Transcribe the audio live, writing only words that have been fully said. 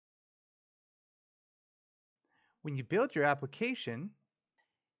When you build your application,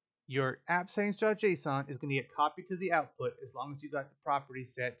 your appsettings.json is going to get copied to the output as long as you got the property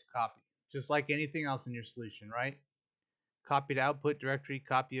set to copy, just like anything else in your solution, right? Copy to output directory,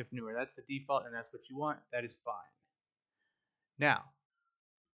 copy if newer. That's the default, and that's what you want. That is fine. Now,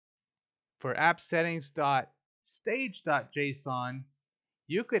 for appsettings.stage.json,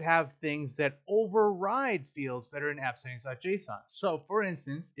 you could have things that override fields that are in appsettings.json. So, for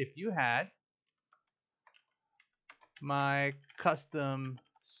instance, if you had my custom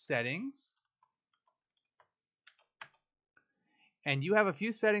settings, and you have a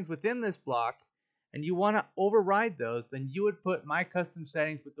few settings within this block, and you want to override those, then you would put my custom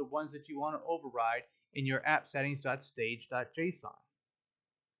settings with the ones that you want to override in your appsettings.stage.json.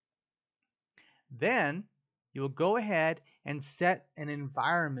 Then you will go ahead and set an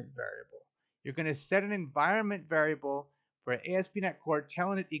environment variable. You're going to set an environment variable for ASP.NET Core,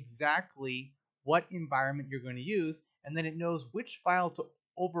 telling it exactly what environment you're going to use, and then it knows which file to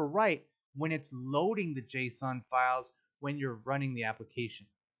overwrite when it's loading the JSON files when you're running the application.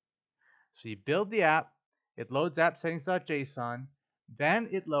 So you build the app, it loads appsettings.json, then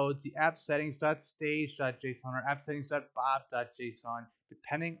it loads the appsettings.stage.json or appsettings.bob.json,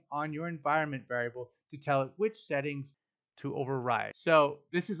 depending on your environment variable, to tell it which settings to override. So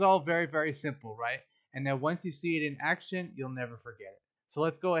this is all very, very simple, right? And then once you see it in action, you'll never forget it. So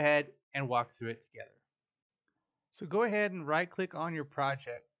let's go ahead and walk through it together. So go ahead and right click on your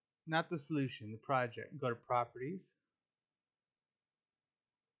project, not the solution, the project, and go to properties.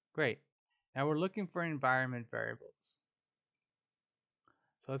 Great. Now we're looking for environment variables.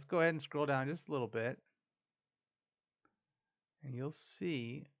 So let's go ahead and scroll down just a little bit, and you'll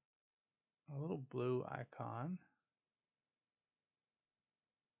see a little blue icon.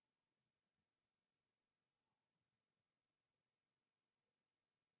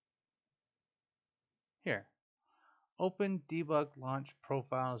 Here, open debug launch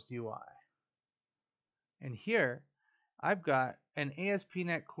profiles UI. And here, I've got an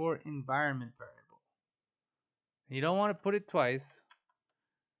ASP.NET Core environment variable. You don't want to put it twice.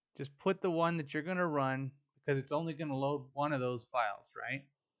 Just put the one that you're going to run, because it's only going to load one of those files, right?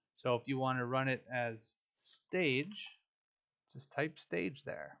 So if you want to run it as stage, just type stage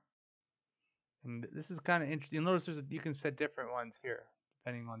there. And this is kind of interesting. You'll notice you can set different ones here,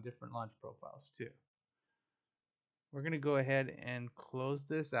 depending on different launch profiles too. We're going to go ahead and close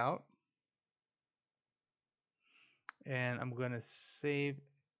this out. And I'm going to save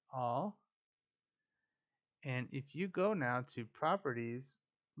all. And if you go now to properties,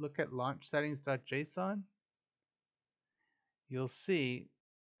 look at launch settings.json, you'll see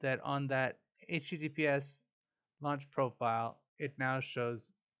that on that HTTPS launch profile, it now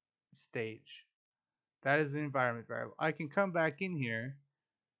shows stage. That is the environment variable. I can come back in here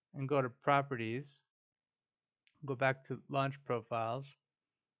and go to properties, go back to launch profiles,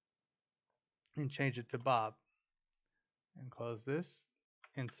 and change it to Bob. And close this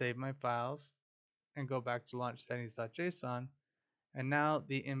and save my files and go back to launch settings.json. And now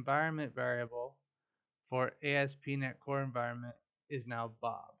the environment variable for ASP.NET Core environment is now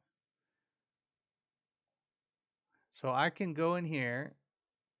Bob. So I can go in here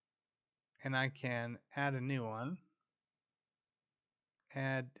and I can add a new one,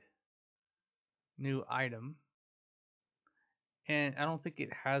 add new item. And I don't think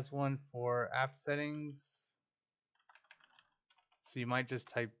it has one for app settings. So you might just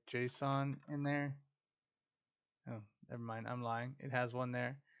type JSON in there. Oh, never mind, I'm lying. It has one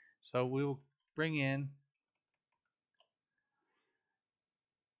there. So we will bring in,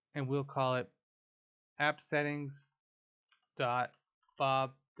 and we'll call it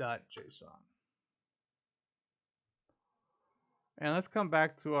appsettings.bob.json. And let's come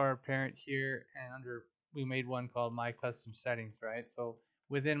back to our parent here, and we made one called my custom settings, right? So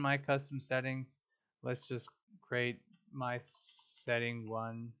within my custom settings, let's just create my setting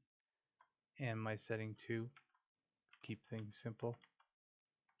 1 and my setting 2. Keep things simple.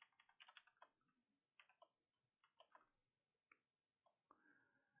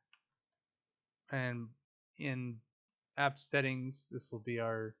 And in app settings, this will be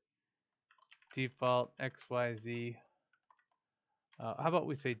our default XYZ. How about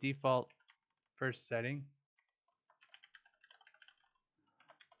we say default first setting?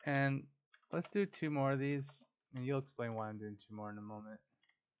 And let's do 2 more of these, and you'll explain why I'm doing 2 more in a moment.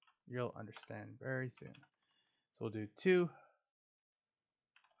 You'll understand very soon. So we'll do 2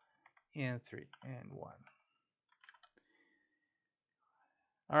 and 3 and 1.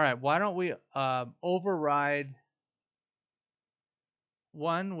 All right, why don't we override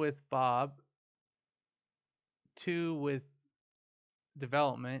 1 with Bob, 2 with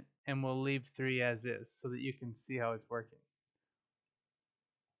development, and we'll leave 3 as is so that you can see how it's working.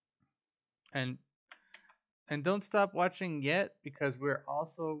 And don't stop watching yet, because we're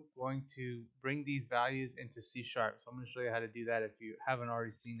also going to bring these values into C#. So I'm going to show you how to do that if you haven't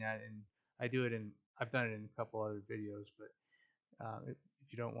already seen that. And I've done it in a couple other videos, but if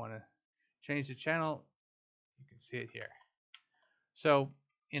you don't want to change the channel, you can see it here. So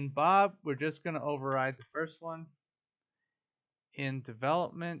in Bob, we're just going to override the first one. In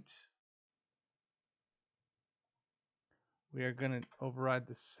development, we are going to override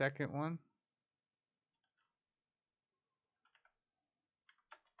the second one.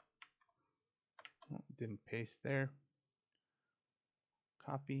 Oh, didn't paste there.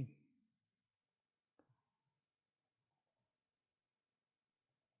 Copy.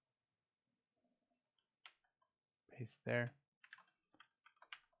 Paste there.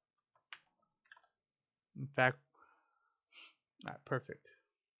 In fact, perfect.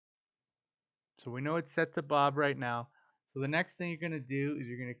 So we know it's set to Bob right now. So the next thing you're going to do is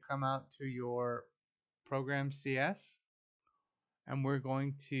you're going to come out to your program CS, and we're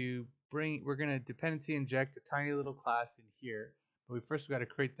going to dependency inject a tiny little class in here. But we first got to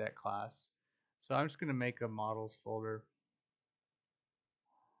create that class. So I'm just going to make a models folder.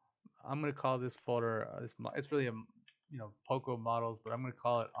 I'm going to call this folder, it's really a, Poco models, but I'm going to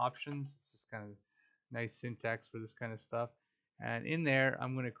call it options. It's just kind of nice syntax for this kind of stuff. And in there,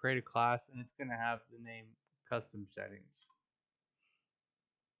 I'm going to create a class, and it's going to have the name custom settings.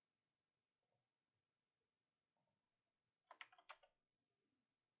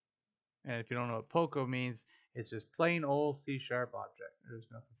 And if you don't know what Poco means, it's just plain old C# object.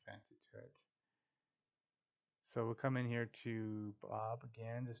 There's nothing fancy to it. So we'll come in here to Bob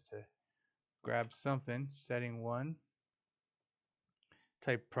again, just to grab something. Setting 1,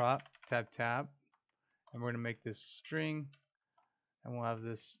 type prop, tab, and we're going to make this string, and we'll have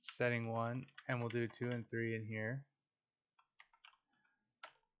this setting 1, and we'll do 2 and 3 in here,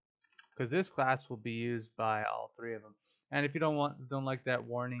 because this class will be used by all 3 of them. And if you don't like that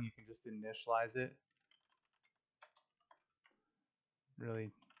warning, you can just initialize it.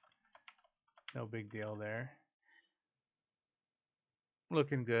 Really no big deal there.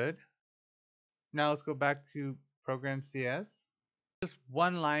 Looking good. Now let's go back to program CS. Just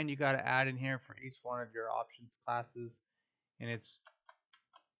one line you got to add in here for each one of your options classes, and it's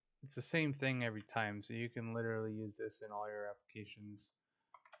the same thing every time, so you can literally use this in all your applications.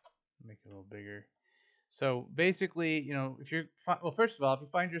 Make it a little bigger. So basically, if you're well, first of all, if you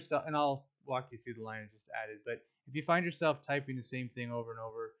find yourself, and I'll walk you through the line I just added, but if you find yourself typing the same thing over and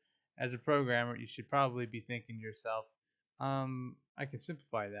over as a programmer, you should probably be thinking to yourself, I can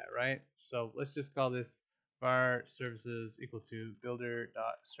simplify that, right? So let's just call this var services equal to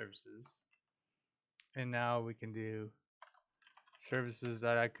builder.services. And now we can do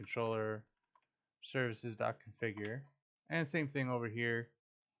services.addController, services.configure. And same thing over here.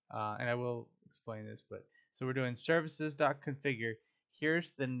 And I will explain this, but so we're doing services.configure.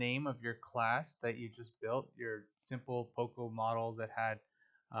 Here's the name of your class that you just built, your simple Poco model that had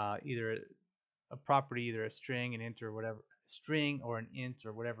either a property, either a string, an int, or whatever, string or an int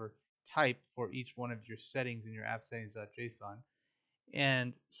or whatever type for each one of your settings in your appsettings.json.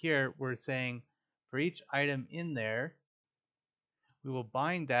 And here we're saying for each item in there, we will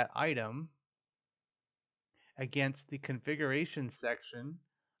bind that item against the configuration section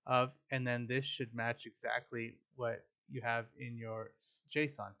of, and then this should match exactly what you have in your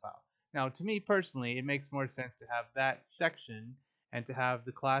JSON file. Now, to me personally, it makes more sense to have that section and to have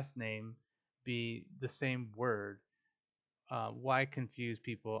the class name be the same word. Why confuse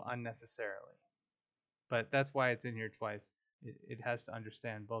people unnecessarily? But that's why it's in here twice. It has to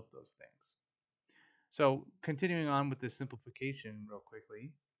understand both those things. So continuing on with this simplification real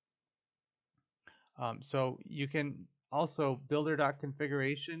quickly. So you can also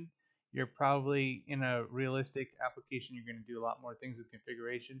builder.configuration. You're probably in a realistic application, you're going to do a lot more things with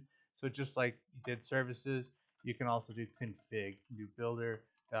configuration. So just like you did services, you can also do config. Do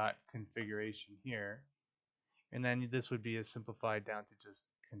builder.configuration here. And then this would be simplified down to just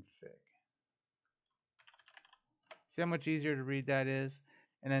config. See how much easier to read that is?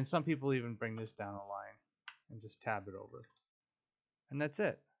 And then some people even bring this down a line and just tab it over. And that's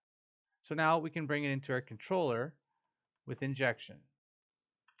it. So now we can bring it into our controller with injection.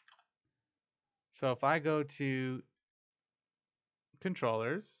 So if I go to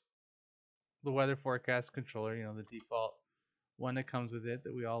controllers, the weather forecast controller, the default one that comes with it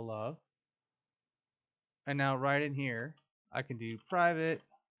that we all love. And now right in here, I can do private,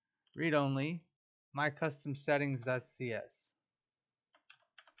 read only, my custom settings.cs.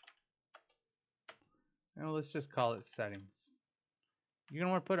 And let's just call it settings. You're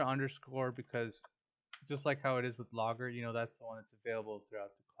gonna want to put an underscore because just like how it is with logger, that's the one that's available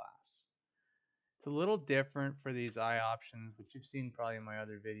throughout the class. It's a little different for these I options, which you've seen probably in my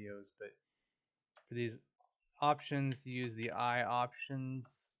other videos, but for these options, you use the I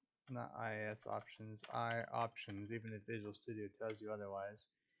options, not IS options, I options, even if Visual Studio tells you otherwise.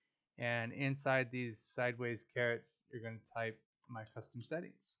 And inside these sideways carets, you're going to type my custom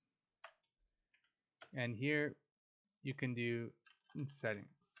settings. And here you can do settings.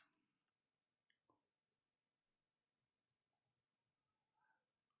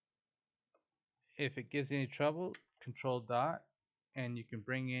 If it gives you any trouble, control dot, and you can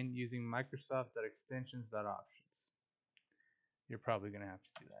bring in using Microsoft.extensions.options. You're probably going to have to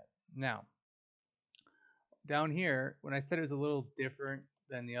do that. Now, down here, when I said it was a little different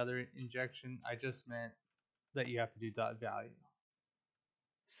than the other injection, I just meant that you have to do dot value.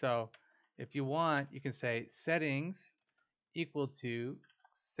 So if you want, you can say settings equal to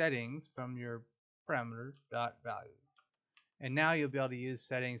settings from your parameter dot value. And now you'll be able to use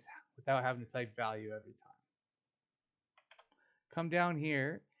settings without having to type value every time. Come down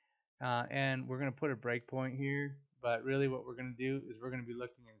here and we're going to put a breakpoint here, but really what we're going to do is we're going to be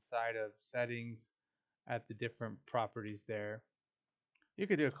looking inside of settings at the different properties there. You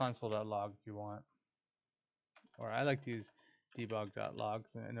could do a console.log if you want, or I like to use debug.log.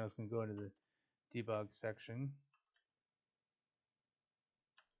 I know it's going to go into the debug section.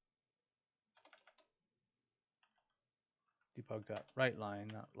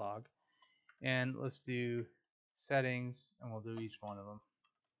 Debug.writeLine, not log. And let's do settings, and we'll do each one of them.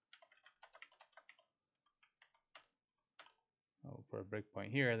 We'll put a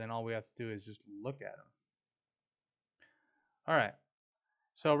breakpoint here, then all we have to do is just look at them. All right.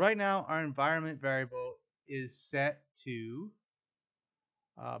 So right now, our environment variable is set to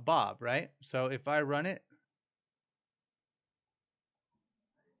Bob, right? So if I run it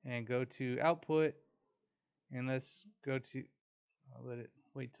and go to output, and let's go to, I'll let it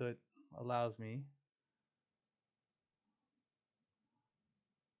wait till it allows me.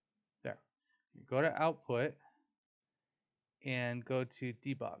 There. You go to output and go to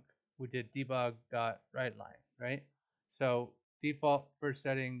debug. We did debug.writeLine, right? So default first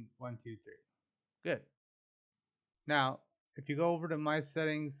setting 1, 2, 3. Good. Now, if you go over to my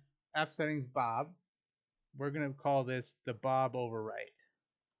settings, app settings Bob, we're going to call this the Bob overwrite.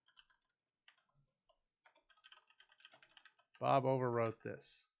 Bob overwrote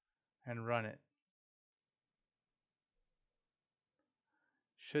this and run it.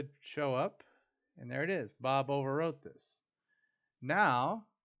 Should show up, and there it is. Bob overwrote this. Now,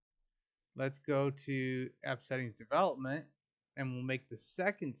 let's go to app settings development, and we'll make the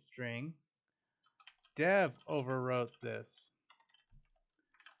second string dev overwrote this.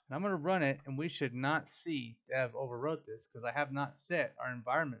 And I'm going to run it, and we should not see dev overwrote this because I have not set our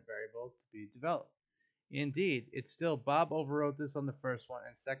environment variable to be developed. Indeed, it's still Bob overwrote this on the first one,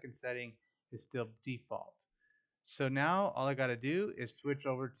 and second setting is still default. So now all I got to do is switch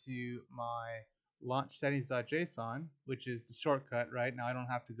over to my launch settings.json, which is the shortcut, right? Now I don't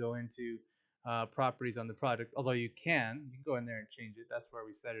have to go into properties on the project, although you can go in there and change it. That's where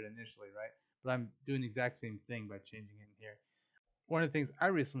we set it initially, right? But I'm doing the exact same thing by changing it in here. One of the things I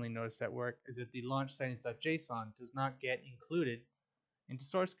recently noticed at work is that the launch settings.json does not get included into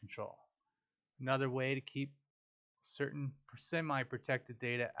source control. Another way to keep certain semi-protected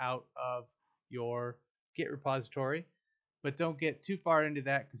data out of your Git repository, but don't get too far into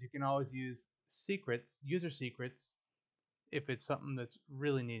that because you can always use secrets, user secrets, if it's something that's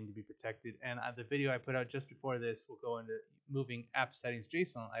really needing to be protected. And the video I put out just before this will go into moving app settings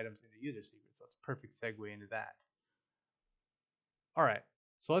JSON items into user secrets. So it's a perfect segue into that. All right,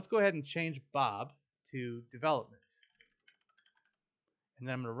 so let's go ahead and change Bob to development. And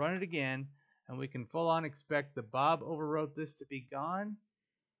then I'm going to run it again, and we can full on expect the Bob overwrote this to be gone.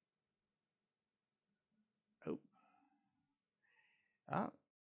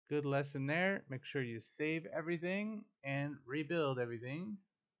 Good lesson there. Make sure you save everything and rebuild everything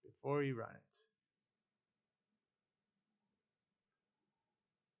before you run it.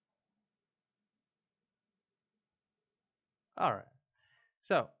 All right.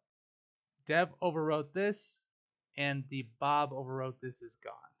 So dev overwrote this, and the Bob overwrote this is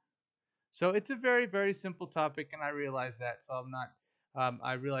gone. So it's a very, very simple topic, and I realize that. So I'm not.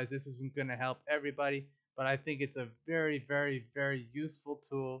 I realize this isn't going to help everybody, but I think it's a very, very, very useful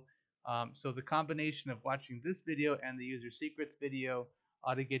tool. So the combination of watching this video and the user secrets video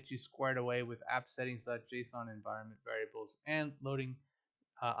ought to get you squared away with app settings.json environment variables and loading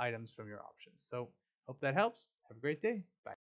items from your options. So hope that helps. Have a great day. Bye.